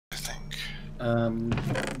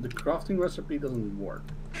The crafting recipe doesn't work.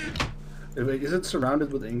 Is it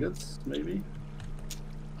surrounded with ingots, maybe?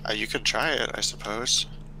 You could try it, I suppose.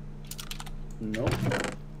 No.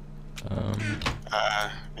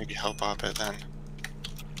 Maybe help up it then.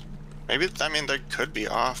 Maybe, I mean, they could be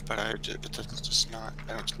off, but it's just not,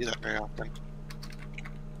 I don't see that very often.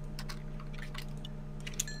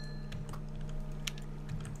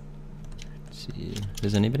 Let's see,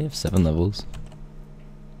 does anybody have 7 levels?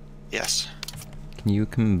 Yes. Can you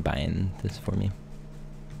combine this for me?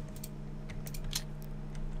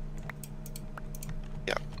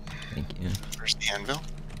 Yep. Thank you. Where's the anvil?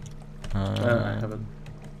 I haven't.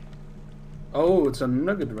 Oh, it's a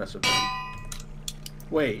nugget recipe.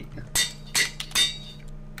 Wait.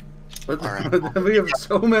 But Alright. we have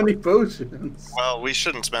so many potions. Well, we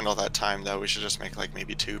shouldn't spend all that time, though. We should just make, like,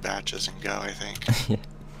 maybe 2 batches and go, I think.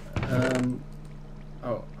 Yeah.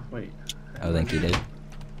 Oh, wait. Oh, thank you, Dave.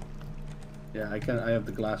 Yeah, I have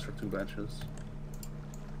the glass for 2 batches.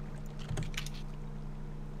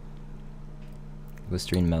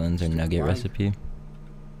 Listerine melons or nugget recipe?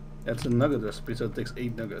 That's a nugget recipe, so it takes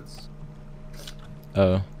 8 nuggets.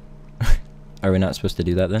 Oh. Are we not supposed to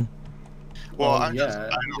do that then? Well, Yeah,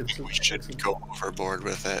 I don't think we should go overboard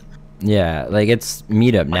with it. Yeah, like it's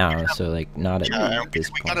meetup now, so like not Yeah, at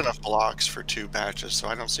this we point. got enough blocks for 2 batches, so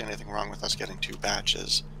I don't see anything wrong with us getting 2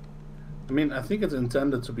 batches. I mean, I think it's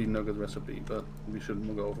intended to be nugget recipe, but we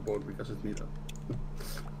shouldn't go overboard because it's meetup.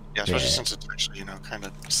 Yeah, especially Yeah. since it's actually, you know, kind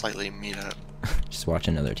of slightly meetup. Just watch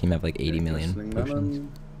another team have like 80 million potions.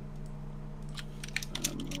 I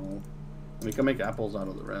don't know. We can make apples out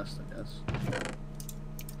of the rest, I guess.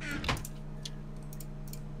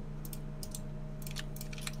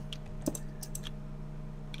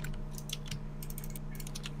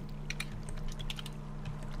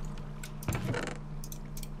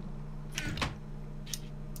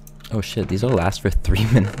 Oh shit, these all last for 3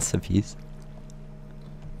 minutes apiece.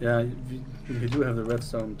 Yeah, you do have the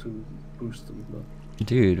redstone to boost them, but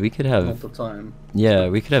Dude, we could not have... the time. Yeah,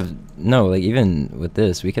 we could have... No, like even with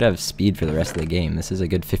this, we could have speed for the rest of the game. This is a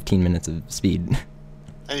good 15 minutes of speed.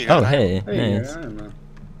 Hey, you got Oh, that? hey, Hey, nice. I don't know.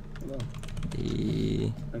 Hello.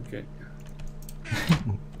 Hey. Okay.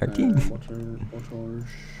 Our team. Waters.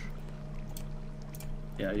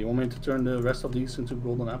 Yeah, you want me to turn the rest of these into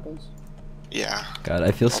golden apples? Yeah. God, I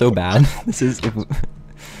feel so bad. This is...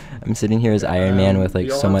 I'm sitting here as Iron Man with like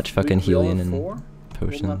we all so have- much fucking we all helium have and 4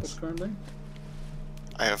 golden apples potions. currently?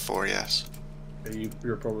 I have 4, yes. Yeah,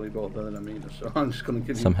 you're probably both better than me, so I'm just gonna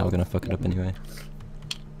give you Somehow both. gonna fuck it up anyway.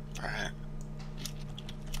 Alright.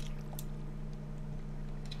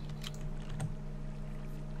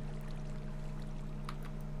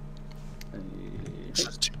 This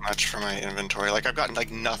is too much for my inventory. Like, I've got,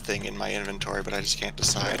 like, nothing in my inventory, but I just can't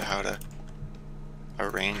decide how to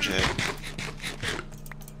arrange it.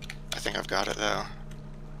 I think I've got it, though.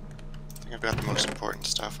 I think I've got the most important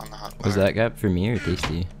stuff on the hotbar. Was that gap for me or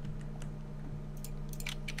Tasty?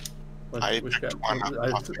 Which picked guy? one up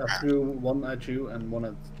I off the ground. threw one at you and one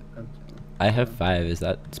at... I have 5. Is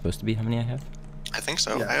that supposed to be how many I have? I think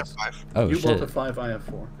so. Yes. I have 5. Oh you shit. bought the 5, I have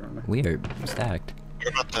 4 currently. We are stacked. What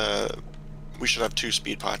about the... We should have 2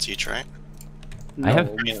 speed pots each, right? I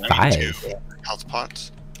have No, more. 5. 2 health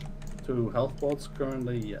pots. 2 health pots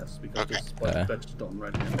currently, yes, because Okay. this batch is done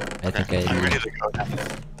right now. I think I'm I ready to go then.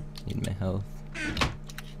 need my health.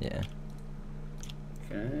 Yeah.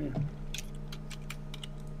 Okay.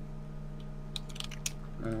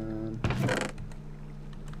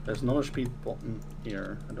 There's another speed button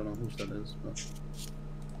here. I don't know whose that is, but...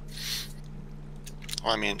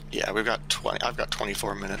 Well, I mean, yeah, we've got 20. I've got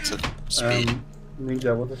 24 minutes of speed.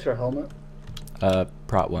 Ninja, what is your helmet?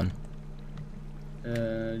 Prot 1.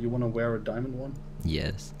 You want to wear a diamond one?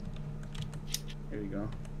 Yes. Here you go.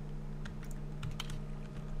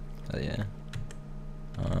 Oh yeah.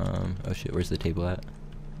 Oh shit, where's the table at?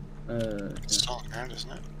 It's still on the ground,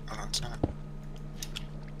 isn't it? Oh, no, it's not.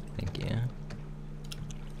 Thank you.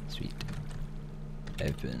 Sweet.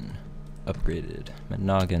 I've been upgraded. My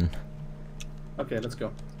noggin. Okay, let's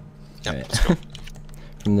go. Yep, Alright. let's go.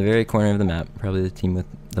 From the very corner of the map, probably the team with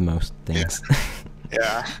the most things.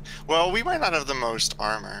 Yeah. Well, we might not have the most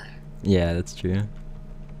armor. Yeah, that's true.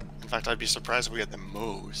 In fact, I'd be surprised if we had the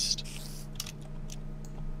most.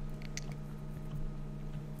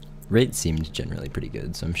 Raid seemed generally pretty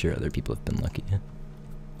good, so I'm sure other people have been lucky.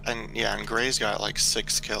 And yeah, and Gray's got like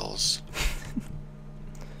 6 kills.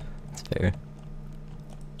 That's fair.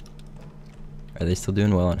 Are they still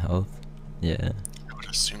doing well on health? Yeah. I would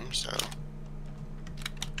assume so.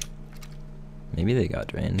 Maybe they got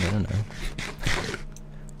drained, I don't know.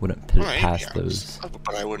 Wouldn't put it Well, maybe, past yeah, those.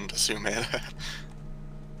 but I wouldn't assume it.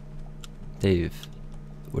 Dave,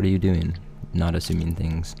 what are you doing? Not assuming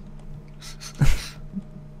things.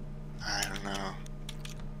 I don't know.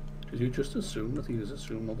 Did you just assume that he was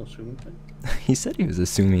not assuming thing? He said he was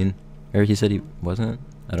assuming. Or he said he wasn't.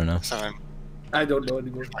 I don't know. So I don't know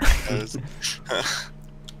anymore.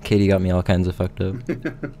 Katie got me all kinds of fucked up.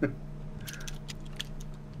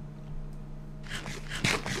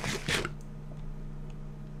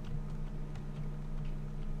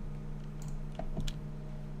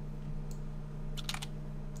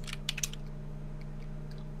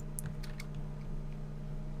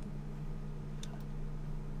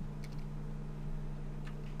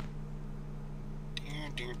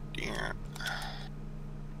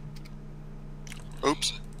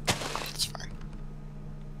 Oops. It's fine.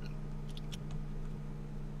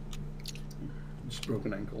 Just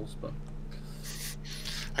broken ankles, but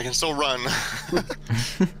I can still run.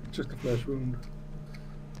 just a flesh wound.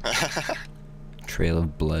 Trail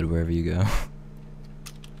of blood wherever you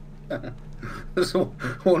go. There's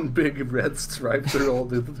one big red stripe through all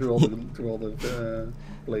the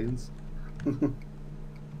planes.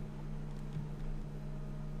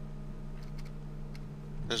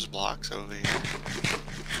 There's blocks over here.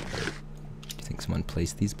 Do you think someone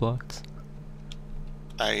placed these blocks?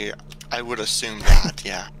 I would assume that,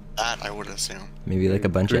 yeah. That I would assume. Maybe like a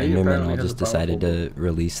bunch of Gray Endermen apparently all has just a powerful decided to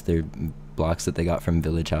release their blocks that they got from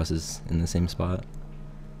village houses in the same spot.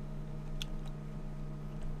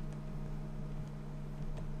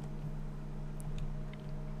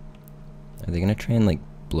 Are they gonna try and like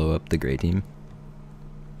blow up the Grey team?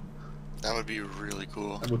 That would be really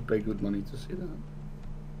cool. I would pay good money to see that.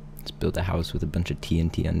 Just build a house with a bunch of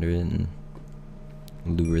TNT under it and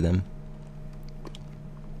lure them.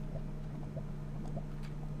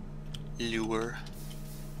 Lure.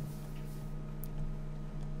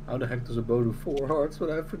 How the heck does a bow do 4 hearts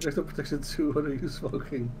when I have projectile protection 2? What are you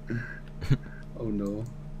smoking? Oh no.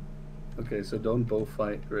 Okay, so don't bow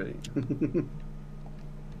fight Gray.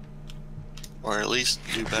 Or at least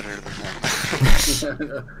do better than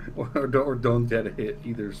them. or don't get a hit.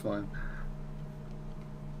 Either's fine.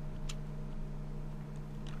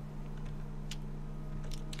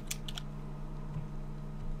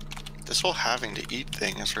 This whole having to eat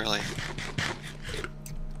thing is really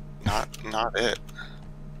not it.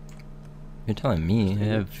 You're telling me I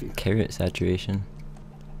have carrot saturation.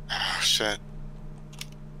 Oh shit.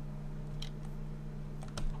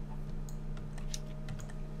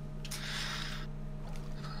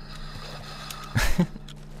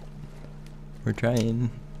 We're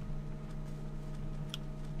trying.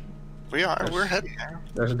 We're heading there.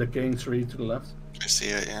 There's a decaying tree to the left. I see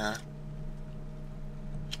it, yeah.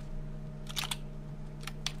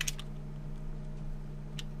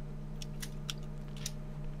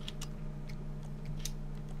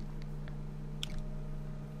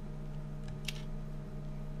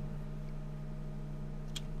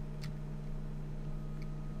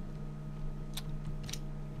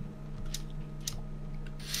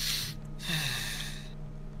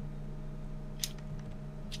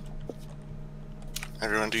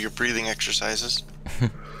 Everyone do your breathing exercises.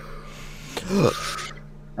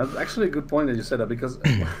 That's actually a good point that you said that, because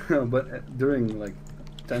but during like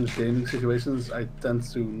tense gaming situations I tend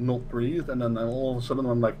to not breathe, and then all of a sudden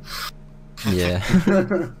I'm like Yeah.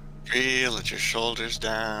 Breathe, let your shoulders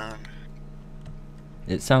down.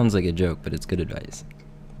 It sounds like a joke, but it's good advice.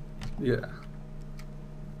 yeah.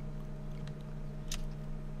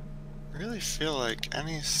 I really feel like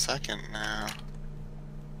any second now.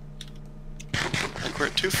 Like we're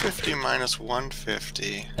at 250 minus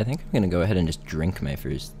 150. I think I'm gonna go ahead and just drink my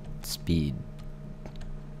first speed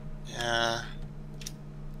Yeah.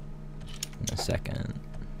 in a second.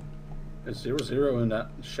 Is 0-0 in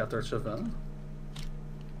that shattered savannah?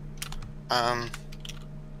 Oh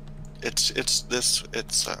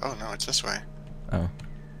no, it's this way. Oh.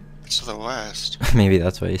 It's to the west. Maybe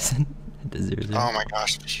that's why you said it is 0-0. Oh my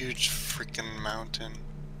gosh, huge freaking mountain.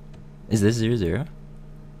 Is this 0-0?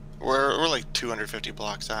 We're like 250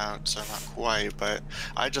 blocks out, so not quite, but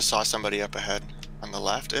I just saw somebody up ahead on the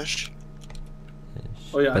left-ish.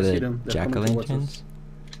 Oh yeah, By I see the them. They're coming towards jack-o'-lanterns? us.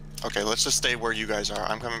 Okay, let's just stay where you guys are.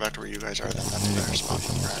 I'm coming back to where you guys are then. That's a better spot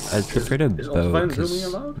than where I'm at. I'd prefer to Is bow Ultraviolence because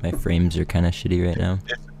zooming allowed? my frames are kind of shitty right now.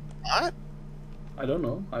 What? I don't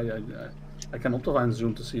know. I can Ultraviolence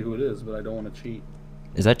zoom to see who it is, but I don't want to cheat.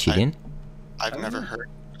 Is that cheating? I've don't never know. heard.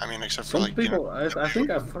 I mean, except for Some like, people, you know, I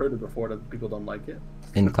think I've heard it before that people don't like it.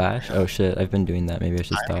 In Clash? Oh shit, I've been doing that. Maybe I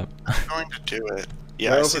should stop. I'm going to do it. Yeah,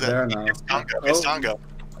 They're I see over that. there now. It's Tonga. It's Oh. Tonga.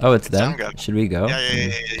 Oh, it's It's them? Tonga. Should we go? Yeah, yeah, and yeah,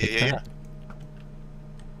 yeah, take yeah, yeah. that?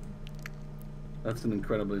 That's an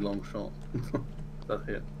incredibly long shot. That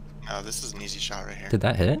hit. No, this is an easy shot right here. Did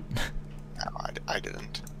that hit? I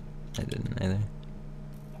didn't. I didn't either.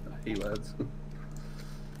 Hey lads. I'm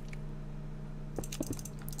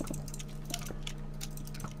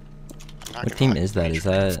not What gonna, team like, is that? make Is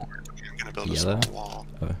sure that I'm gonna build yellow? a small wall.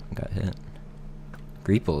 Oh, got hit.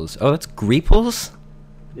 Greeples. Oh, that's Greeples?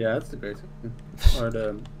 Yeah, that's the great team. Or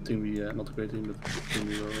the team we, not the great team, but the team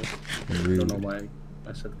we were with. I don't know why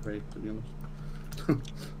I said great, to be honest.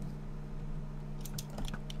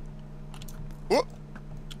 Whoop!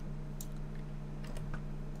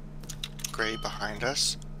 Gray behind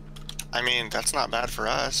us. I mean, that's not bad for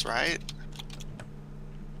us, right?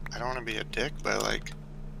 I don't want to be a dick, but like,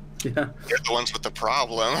 Yeah. they're the ones with the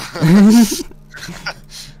problem.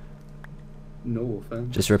 No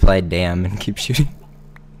offense. Just reply damn and keep shooting.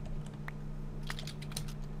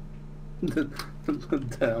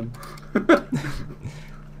 Damn.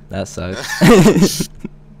 That sucks.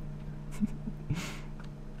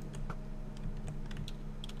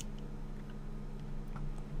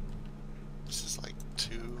 This is like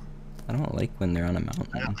too. I don't like when they're on a I mountain.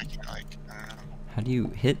 don't know. How do you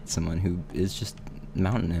hit someone who is just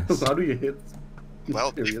mountainous? How do you hit?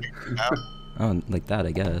 Well, Period. Oh, like that,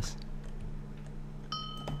 I guess.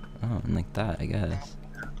 Oh, and like that, I guess.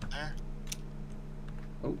 There.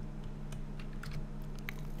 Oh.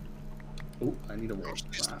 Oh, I need a wall.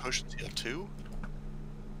 These potions heal 2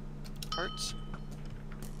 hearts?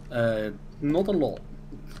 Not a lot.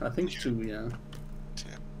 I think 2, yeah. 2.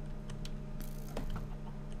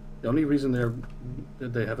 The only reason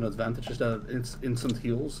that they have an advantage is that it's instant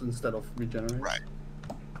heals instead of regenerate. Right.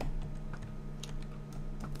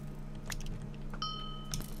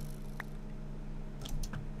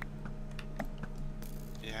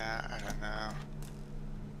 Yeah, I don't know.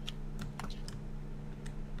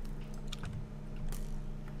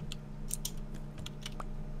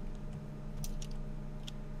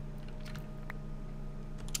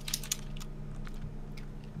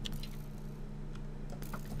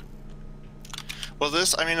 Well,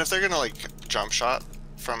 this, I mean, if they're gonna like jump shot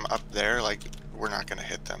from up there, like, we're not gonna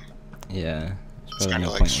hit them. Yeah. It's Probably kinda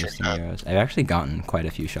no like point straight wasting up. arrows. I've actually gotten quite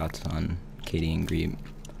a few shots on Katie and Greeb.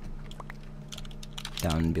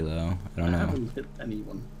 Down below. I don't I know. haven't hit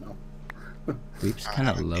anyone, no. Greeb's I kind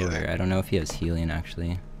of haven't lower. either. I don't know if he has healing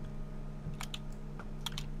actually.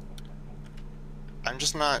 I'm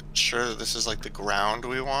just not sure that this is like the ground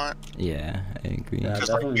we want. Yeah, I agree. Yeah, Because,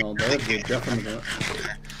 like, definitely not. They definitely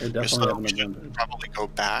have So an we should advantage. probably go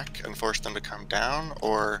back and force them to come down,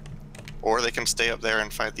 or they can stay up there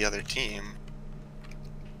and fight the other team.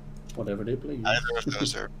 Whatever they please. Either of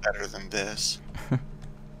those are better than this.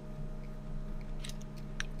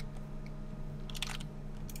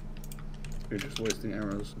 You're just wasting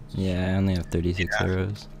arrows. Yeah, I only have 36 Yeah.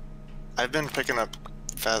 arrows. I've been picking up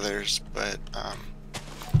feathers, but I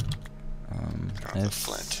have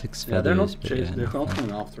flint. 6 Yeah, they're feathers, not but chasing. yeah, They're no not flint.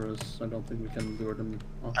 coming after us. I don't think we can lure them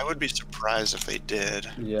off. I would be surprised if they did.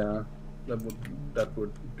 Yeah, that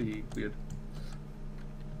would be weird.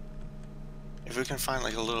 If we can find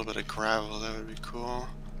like a little bit of gravel, that would be cool.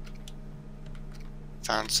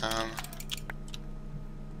 Found some.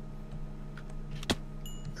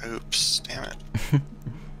 Oops, damn it.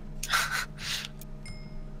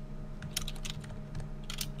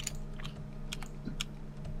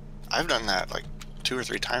 I've done that like 2 or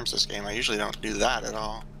 3 times this game. I usually don't do that at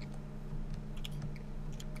all.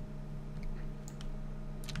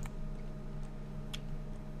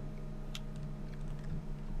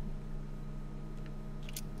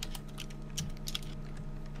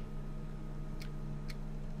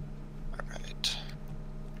 Alright.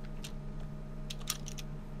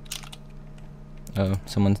 Oh,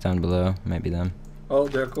 someone's down below. Might be them. Oh,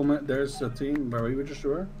 they're coming. There's a team where we were just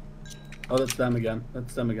were. Oh, that's them again.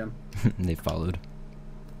 That's them again. They followed.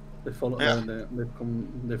 They follow. Yeah. They've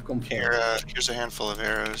come. They've come. Here, here's a handful of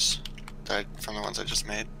arrows from the ones I just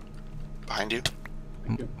made. Behind you.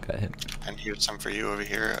 Oh, got hit. And here's some for you over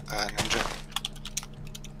here, Ninja.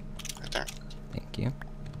 Right there. Thank you.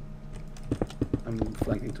 I'm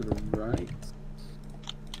flanking to the right.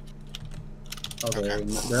 Oh, they're Okay. in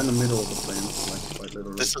the middle of the plane, like quite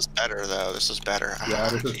literally. This is better, though. This is better. Yeah, Ah,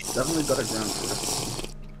 this is definitely better ground for us.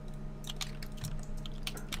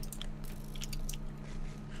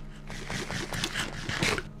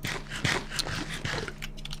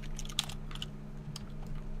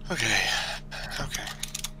 Okay. Okay.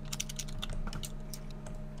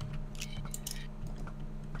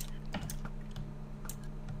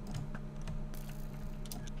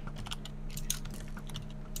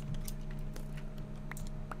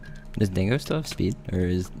 Does Dingo still have speed, or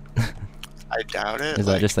is I doubt it. is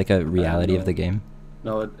that just like a reality of know. the game?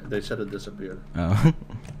 No, they said it disappeared. Oh.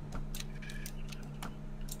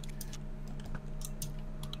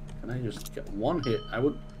 Can I just get one hit? I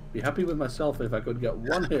would be happy with myself if I could get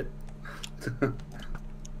one hit.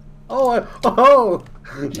 Oh!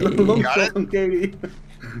 Hey. Long Got shot it? from Katie.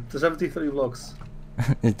 To 73 blocks.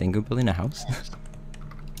 Is Dingo building a house?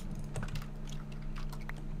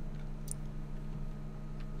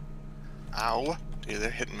 Ow. Dude, they're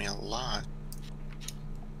hitting me a lot.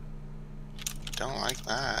 Don't like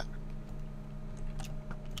that.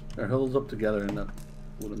 They're huddled up together in that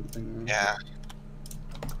wooden thing. Yeah.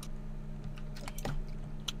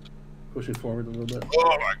 Pushing forward a little bit.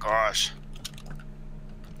 Oh my gosh.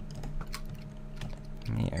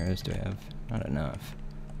 How many arrows do I have? Not enough.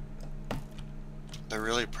 They're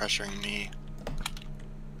really pressuring me.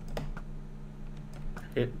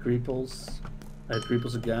 Hit Creeples. I hit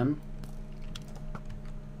Creeples again.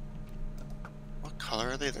 What color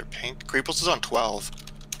are they? They're pink. Creeples is on 12.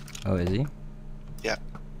 Oh, is he? Yeah.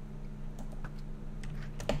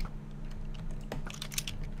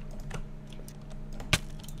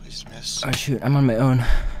 Please miss. Oh shoot, I'm on my own.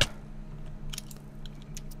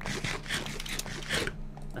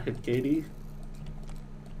 I hit Katie.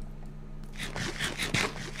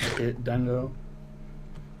 I hit Dango.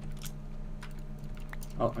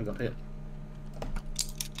 Oh, I got hit.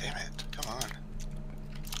 Damn it. Come on.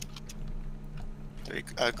 There you,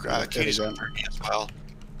 Okay, Katie's then. on 30 as well.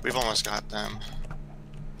 We've almost got them.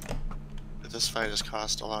 But this fight has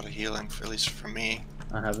cost a lot of healing, for, at least for me.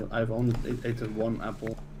 I've only eaten one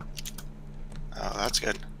apple. Oh, that's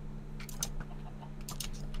good.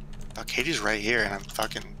 Oh, Katie's right here, and I'm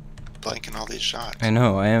fucking blanking all these shots. I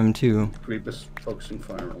know, I am too. Creepus focusing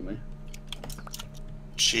fire on me.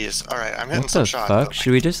 Jeez. Alright, I'm hitting What some the shots. fuck? but,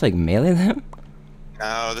 Should we just like melee them?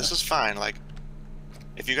 No, this is fine. Like,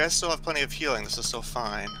 if you guys still have plenty of healing, this is still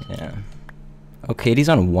fine. Yeah. Oh, Katie's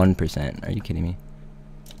on 1%. Are you kidding me?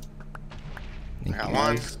 I Thank got you.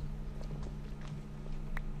 one. Nice.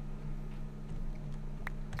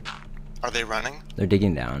 Are they running? They're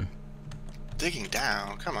digging down. Digging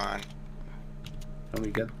down. Come on. Can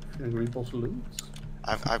we get Creeples to lose?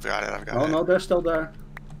 I've got it. I've got Oh it. no, they're still there.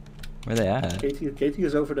 Where they at? Katie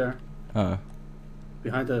is over there. Oh.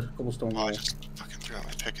 Behind the cobblestone Oh, wall. I just fucking threw out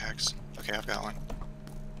my pickaxe. Okay, I've got one.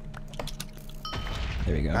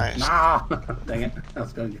 There we go. Nice. Nah! Dang it.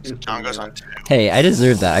 That's going to John goes on 2. Hey, I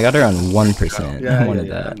deserve that. I got her on 1%. Yeah, I wanted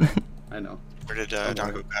yeah, that. I know. Where did Oh, Don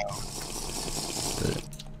right. go? But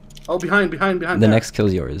Oh, behind the there. next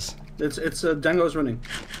kill's yours. It's Dango's running.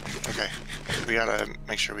 Okay. We gotta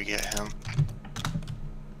make sure we get him.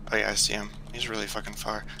 Oh yeah, I see him. He's really fucking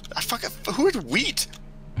far. I fucking who is wheat?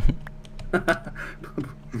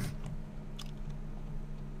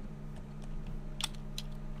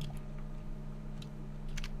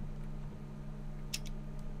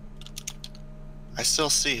 I still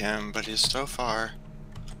see him, but he's so far.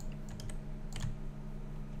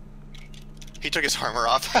 He took his armor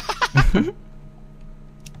off.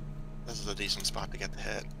 This is a decent spot to get the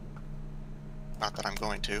hit. Not that I'm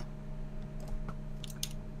going to.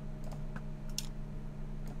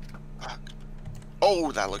 Fuck.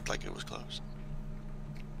 Oh, that looked like it was close.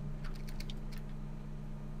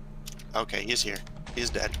 Okay, he's here. He's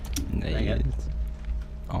dead. There Dang he it. is.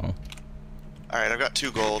 Oh. Alright, I've got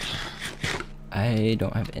 2 gold. I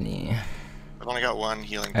don't have any. I've only got 1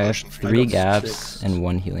 healing I have potion for 3 you. gaps 6. and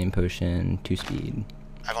 1 healing potion, 2 speed.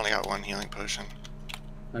 I've only got 1 healing potion.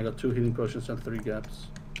 I got 2 healing potions and 3 gaps.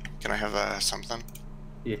 Can I have something?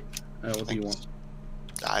 Yeah. What do you want?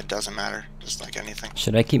 It doesn't matter. Just like anything.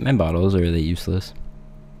 Should I keep my bottles or are they useless?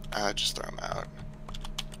 Just throw them out.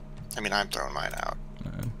 I mean, I'm throwing mine out.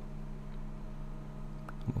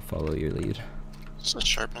 We'll follow your lead. This is a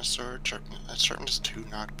sharpness sword. Sharpness 2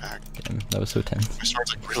 knockback. Damn, that was so tense. My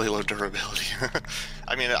sword's like really low durability.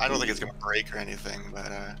 I mean, I don't think it's gonna break or anything,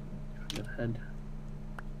 but Good head.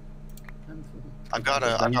 I've got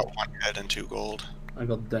 1 head and 2 gold. I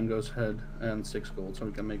got Dango's head and 6 gold, so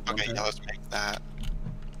we can make 1 Okay, head. yeah, let's make that.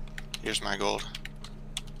 Here's my gold.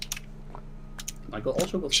 I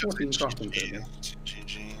also got 14 crafting tables.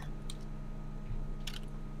 GG.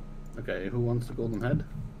 Okay, who wants the golden head?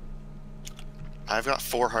 I've got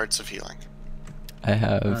 4 hearts of healing. I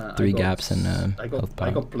have 3 gaps and I health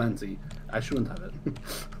got pot. plenty. I shouldn't have it.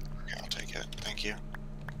 Okay, I'll take it. Thank you.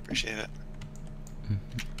 Appreciate it.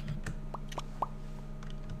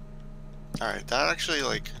 Alright, that actually,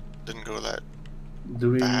 like, didn't go that...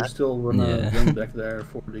 Do we Bad. still run Yeah. a run back there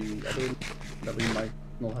for the other that we might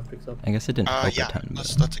not have picked up? I guess it didn't help yeah, a ton.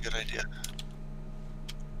 that's But... a good idea.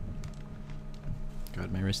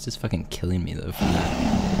 God, my wrist is fucking killing me though from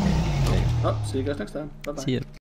that. Oh, see you guys next time. Bye bye. See ya.